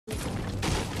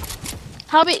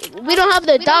How we don't have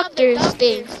the doctor's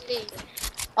thing.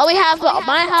 All we have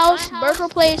my house, burger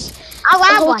place, I'll a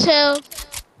have one. hotel.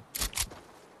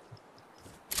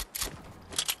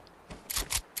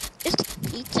 Is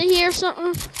pizza here or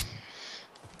something?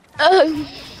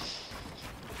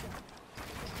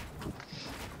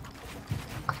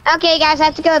 Okay, guys, I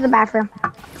have to go to the bathroom.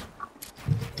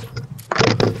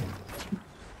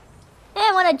 Hey,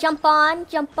 I wanna jump on.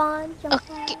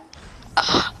 Okay.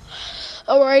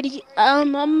 Alrighty,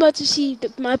 I'm about to see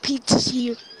if my pizza's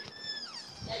here.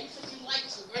 Yeah, you said you like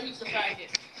to. Let me try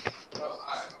it. Oh,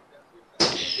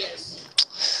 alright.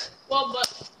 Yes. Well,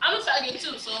 but I'm a faggot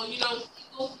too, so you know.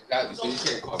 You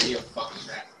can't call me a fucking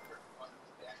faggot.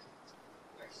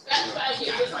 That's faggot,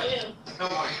 yes I am.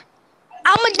 Come on.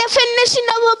 I'm a definition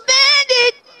of a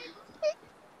bandit.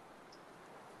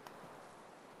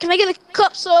 Can I get a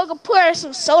cup so I can pour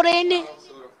some soda in it?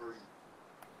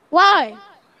 Why?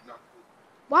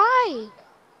 Why?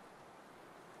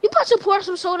 You about to pour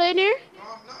some soda in there?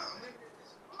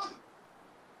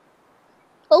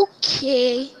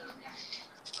 Okay.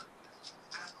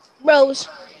 Rose.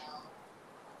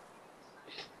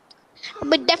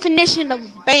 I'm a definition of a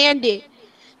bandit.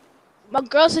 My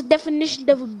girl's a definition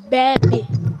of a bandit.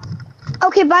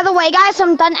 Okay, by the way, guys,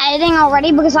 I'm done editing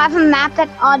already because I have a map that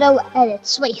auto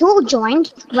edits. Wait, who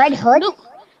joined? Red Hood? No.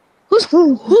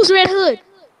 Who's Red Hood?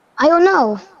 I don't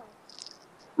know.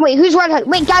 Wait, who's Red Hood?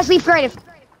 Wait, guys, leave creative.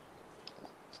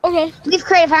 Okay. Leave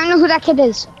creative. I don't know who that kid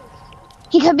is.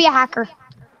 He could be a hacker.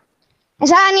 Is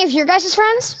that any of your guys'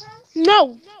 friends?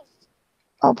 No.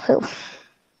 Oh, poo.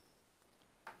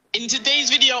 In today's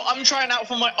video, I'm trying out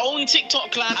for my own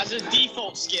TikTok clan as a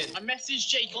default skin. I messaged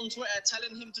Jake on Twitter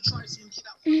telling him to try some kid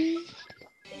out.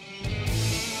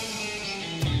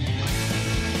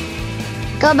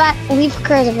 Go back. Leave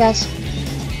creative, guys.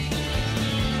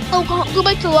 Oh, go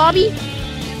back to the lobby.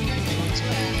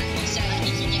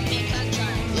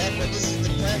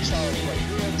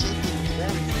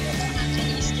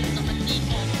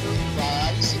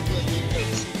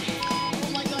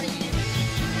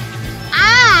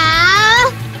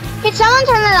 Can someone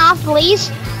turn it off,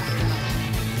 please?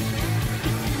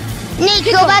 Nick,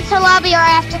 go back to the lobby or I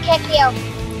have to kick you.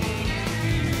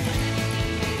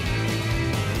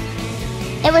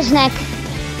 It was Nick.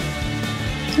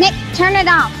 Nick, turn it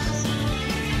off.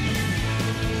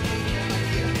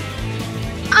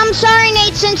 I'm sorry,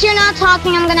 Nate, since you're not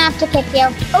talking, I'm gonna have to kick you.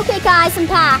 Okay, guys, I'm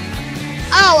back.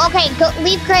 Oh, okay, go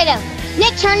leave creative.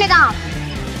 Nick, turn it off.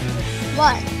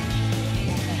 What?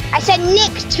 I said,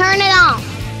 Nick, turn it off.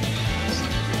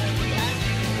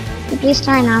 Please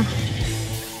turn off.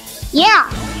 Yeah.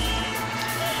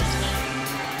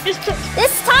 This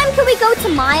time, can we go to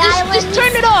my island? Just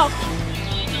turn it off.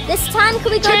 This time,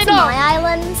 can we go to my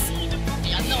island?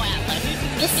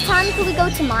 This time, can we go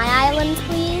to my island,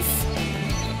 please?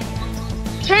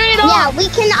 Turn it off. Yeah, we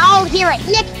can all hear it.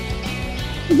 Nick.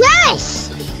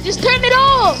 Yes. Just turn it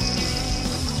off.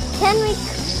 Can we?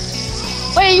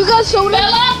 Wait, you got soda?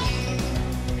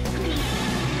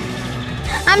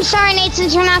 I'm sorry, Nate,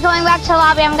 since you're not going back to the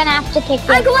lobby, I'm gonna have to kick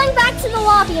you. I'm going back to the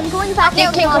lobby. I'm going back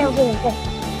to the lobby. Okay.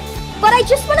 But I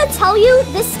just want to tell you,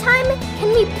 this time,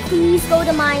 can we please go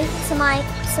to my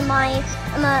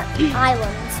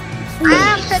island? I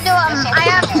have to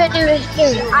do it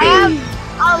too. I have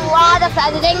a lot of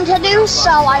editing to do,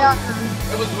 so I don't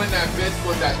know. It was when that bitch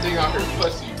put that thing on her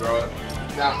pussy, bro.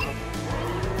 Now,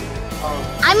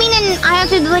 I mean, and I have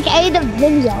to like edit a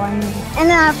video, and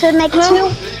then I have to make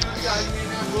two.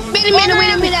 Wait a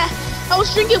minute. I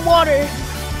was drinking water.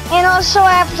 And also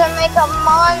I have to make a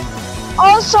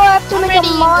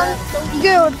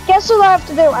Dude, guess what I have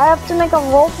to do? I have to make a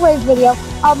roleplay video,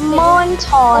 a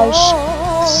montage.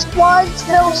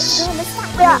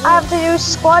 I have to do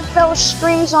Squadville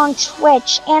streams on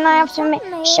Twitch, and I have to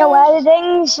show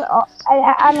editings.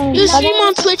 You stream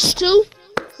on Twitch too?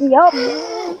 Yup. Please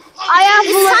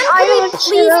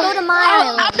go to my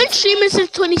island. I've been streaming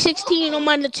since 2016 on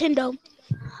my Nintendo.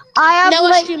 I have Never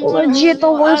like streamed legit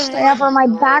the worst day ever. My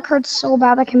back hurts so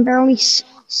bad I can barely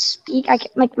speak.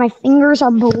 My fingers are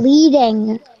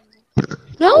bleeding.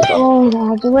 Really? Oh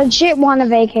god, I legit want a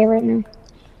vacay right now.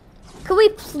 Could we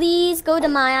please go to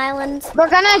my island? We're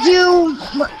gonna do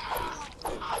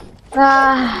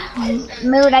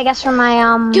mood, I guess, for my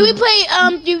Can we play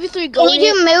DV3 Go? Can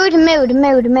you do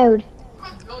mood?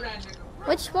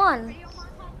 Which one?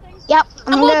 Yep,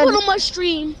 I'm gonna put on my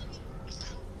stream.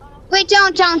 Wait,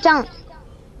 don't.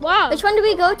 Why? Which one do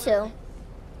we go to?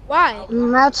 Why? I'm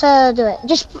about to do it.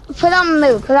 Just put on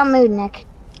mood, Nick.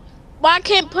 Why I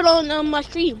can't put on my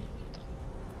stream?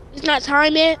 It's not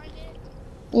time yet.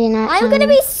 You know. I'm gonna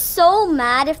be so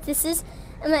mad if this is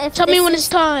If Tell me this when is- it's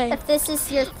time. If this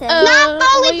is your thing. Not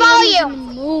fully follow you.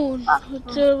 Moon.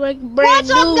 It's like brand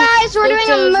What's up, new. guys? We're doing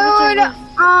a mood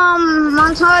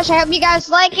montage. I hope you guys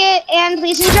like it and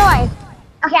please enjoy.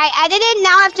 Okay, I edited.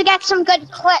 Now I have to get some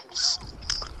good clips.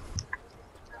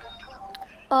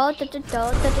 Oh, da da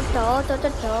da da da da da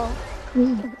da.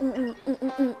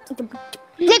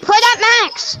 Nick, play that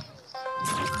Max.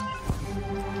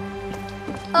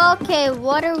 Okay,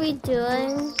 what are we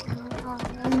doing?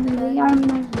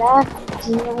 What is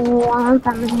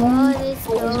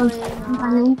going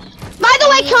on? By the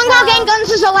way, killing dog and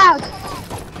guns is allowed.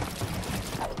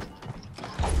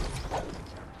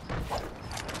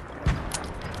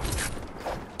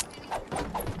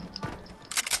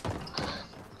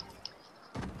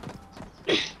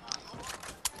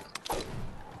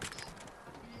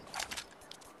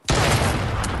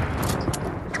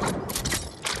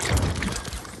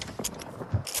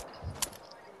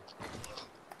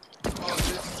 Oh,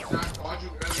 this is not called you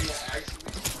earlier,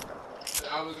 actually. So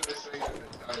I was gonna show you the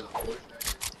entire voice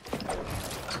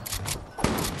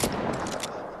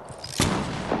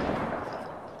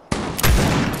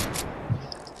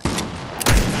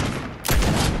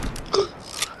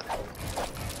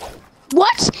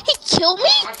What? He killed me?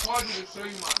 I called you to show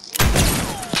you my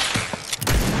voice.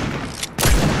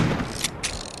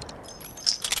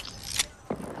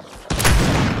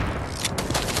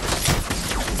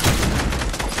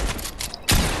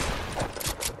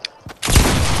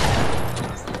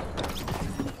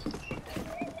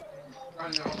 I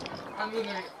know. I knew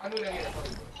that he had funny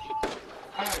voice.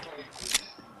 I like funny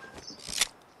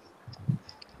voice.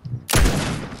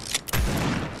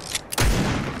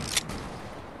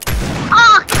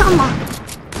 Oh, come on.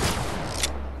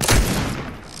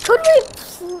 Could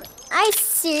we? I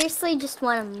seriously just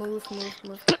want to move.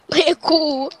 Play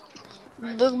cool.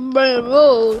 The brand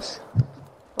rules.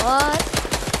 What?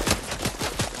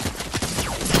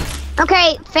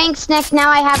 Okay, thanks, Nick. Now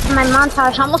I have my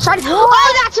montage almost started.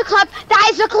 Oh, that's a clip. That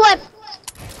is a clip.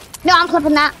 No, I'm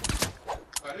clipping that.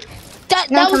 That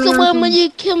No, was the come on, one come when on. you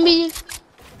killed me.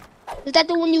 Is that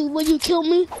the one when you killed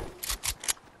me?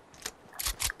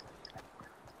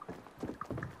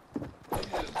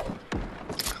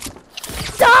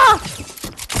 Stop!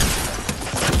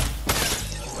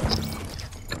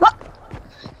 What?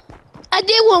 I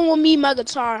did one with me, my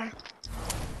guitar.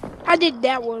 I did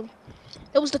that one.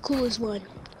 It was the coolest one.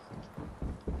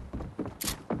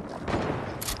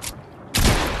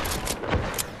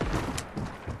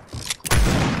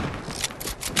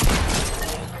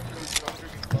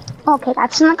 Okay,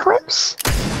 that's in the clips.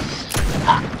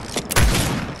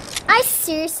 I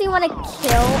seriously want to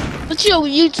kill. What's your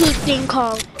YouTube thing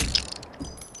called?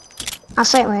 I'll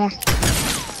say it later.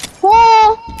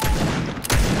 Whoa!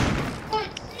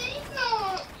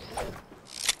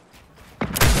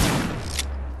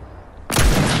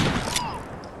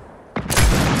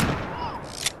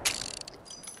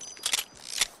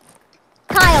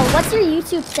 Kyle, what's your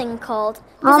YouTube thing called?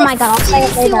 Oh my God, I'll I say it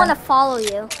seriously later. want to follow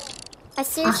you. I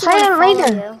seriously say want to it follow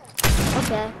later. you.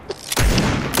 Okay.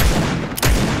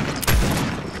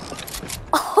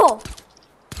 Oh.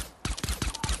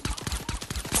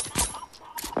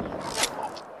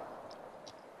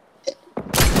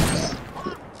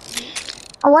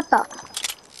 Oh, what the?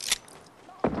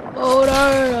 Oh,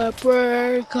 the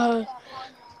breaker.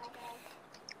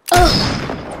 Ugh.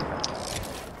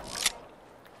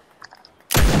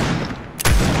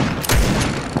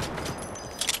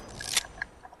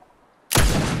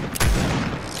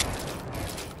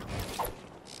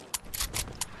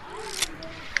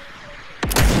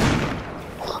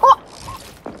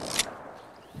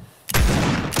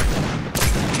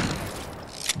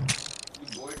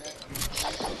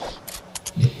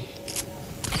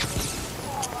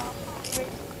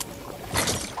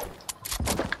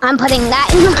 I'm putting that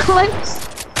in the clips.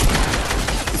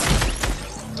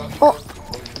 Oh,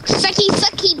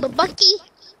 Sucky, babucky.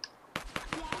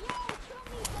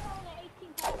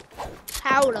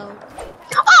 How though?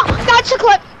 oh, that's a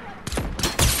clip.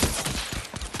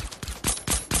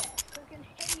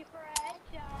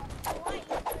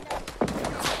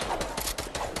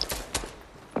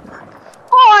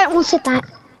 Oh, I almost hit that.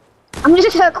 I'm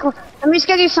just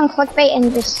gonna do some clickbait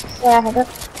and just say I hit it.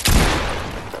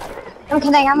 I'm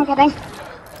kidding.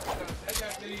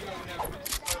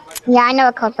 Yeah, I know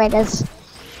what clickbait is.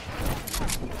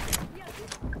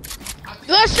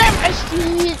 Let's start my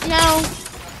stream now.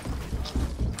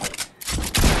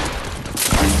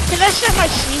 Can I start my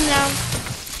stream now?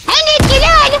 Hey Nick,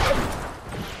 get in!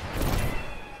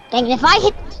 Dang it, if I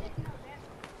hit...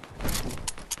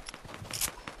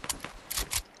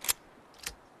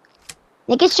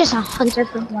 Nick is just a hunter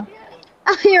for one.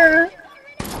 Here.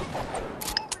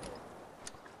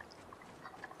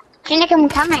 Okay, Nick, I'm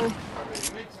coming.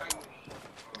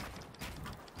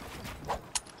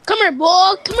 Come here,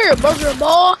 boy. Come here, burger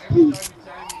ball.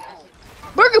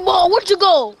 Burger ball, where'd you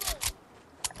go?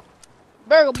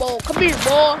 Burger ball, come here,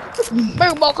 boy.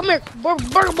 Burger ball, come here.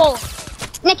 Burger ball.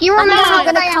 Nick, you I'm remember how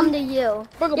never good I gonna come am? to you.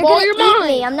 Burger You're ball, gonna you're eat mine.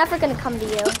 me. I'm never gonna come to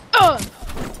you.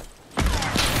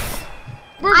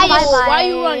 Burger I ball, just- why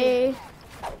you running?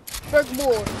 Burger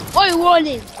ball, why you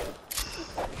running?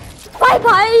 Bye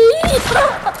bye.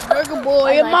 Burger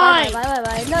ball, you're mine. Bye bye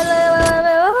bye. No,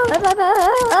 bye bye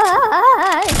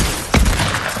bye.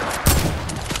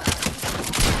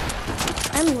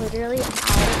 I'm literally out of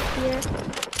here.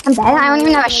 I'm dead. I don't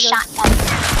even have a shotgun.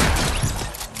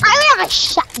 I don't have a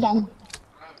shotgun.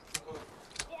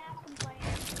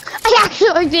 I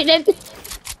actually didn't.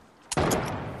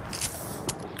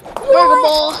 Burger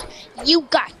ball, you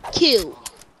got killed.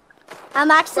 I'm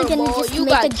actually gonna Bro, just you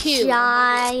make a got killed.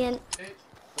 giant.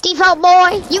 Default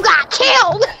boy, you got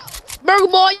killed. Burger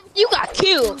ball, you got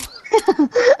killed.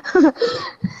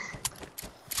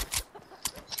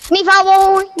 Default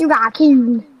boy, you got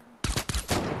killed.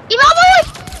 Default boy.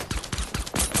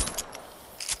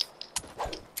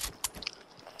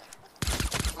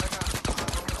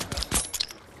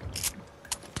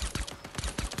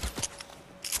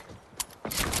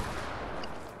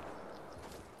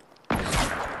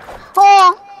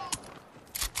 Oh.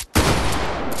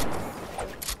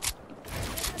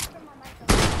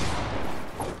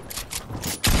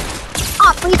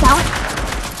 Oh, please don't.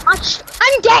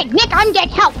 I'm dead. Nick, I'm dead.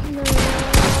 Help.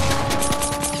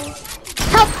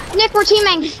 Help. Nick, we're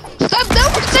teaming. Stop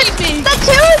double taping.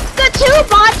 The two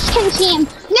bots can team.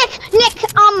 Nick,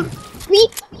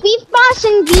 Beef Boss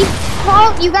and Beef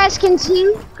Ball, you guys can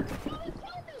team.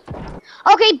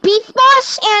 Okay, Beef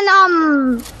Boss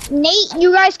and Nate,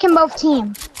 you guys can both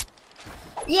team.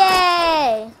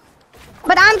 Yay!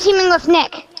 But I'm teaming with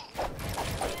Nick.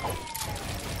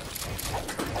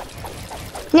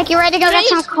 Nick, you ready to go get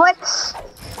some clicks?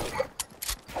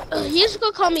 You just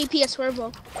gonna call me PS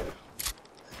Verbo.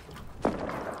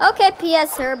 Okay,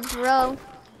 PS Herb, bro.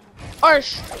 Or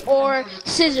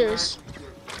Scissors.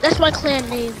 That's my clan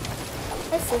name.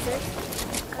 Hey, Scissors.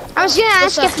 I was gonna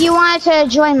ask What's if you wanted to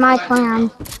join my clan.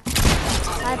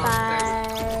 Bye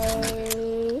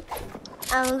bye.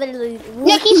 I'm literally.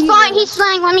 Nick, he's flying. He's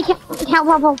flying. Let me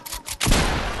help.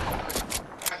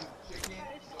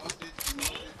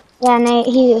 Yeah, Nate,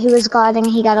 he was guarding.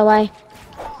 He got away.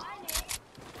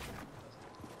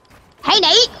 Hey,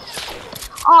 Nate.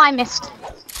 Oh, I missed.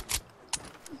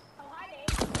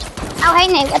 Oh, hey,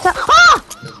 Nate. What's up? Oh!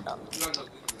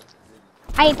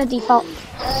 I hate the default.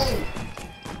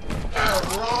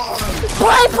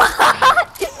 Bye bye.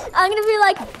 I'm gonna be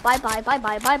like bye bye bye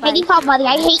bye bye bye. Hey, default, buddy.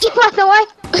 I hate you, by the way.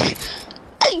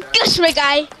 Gosh, my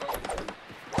guy.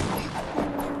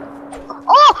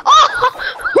 Oh!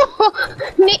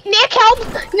 Nick, help!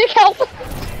 Nick, help!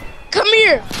 Come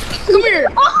here. Come here.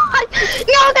 Oh,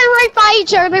 no, they're right by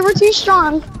each other. They were too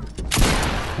strong.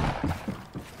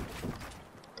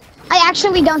 I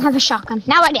actually don't have a shotgun.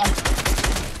 Now I do.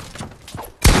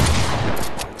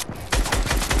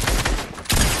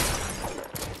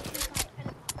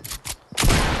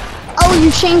 Oh,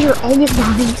 you changed your edit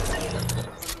body.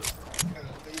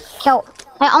 Kill.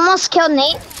 I almost killed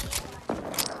Nate.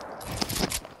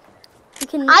 You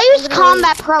can I use literally-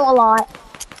 Combat Pro a lot.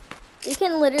 You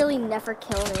can literally never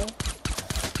kill me.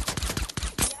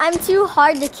 I'm too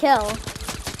hard to kill.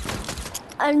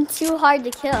 I'm too hard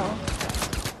to kill.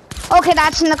 Okay,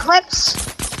 that's in the clips.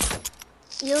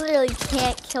 You literally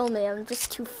can't kill me. I'm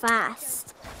just too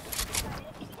fast.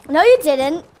 No, you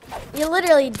didn't. You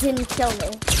literally didn't kill me.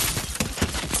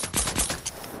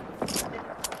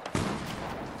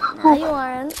 No, you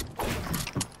aren't.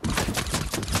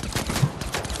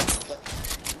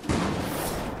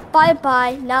 Bye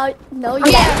bye. Now, no, you.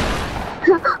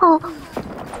 Oh.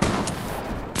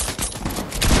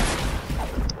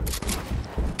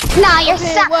 Nah, you're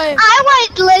Okay, suck. wait. I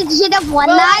would legit have won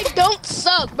Bro, that. I don't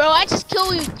suck, bro. I just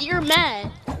kill you. You're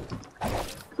mad.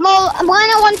 Well,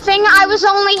 one thing, I was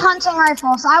only hunting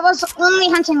rifles.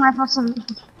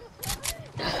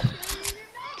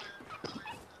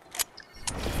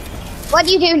 What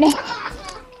do you do, Nick?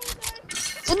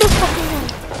 What the fuck is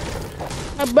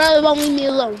that? My brother won't leave me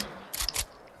alone.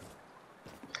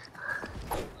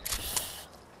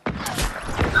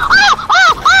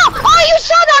 Oh, you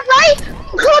saw that, right?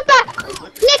 Clip that.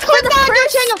 Nick, clip that on your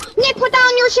channel. Nick, put that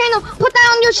on your channel. Put that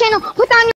on your channel. Put that on your